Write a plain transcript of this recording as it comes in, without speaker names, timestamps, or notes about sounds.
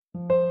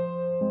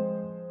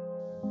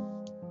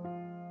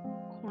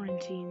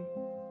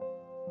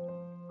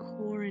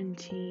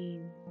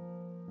quarantine.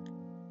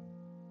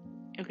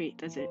 Okay,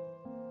 that's it.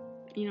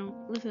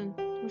 Listen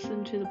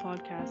to the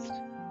podcast.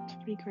 It's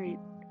pretty great.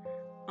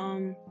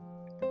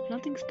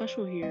 Nothing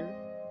special here.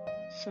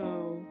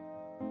 So,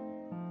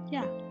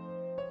 yeah.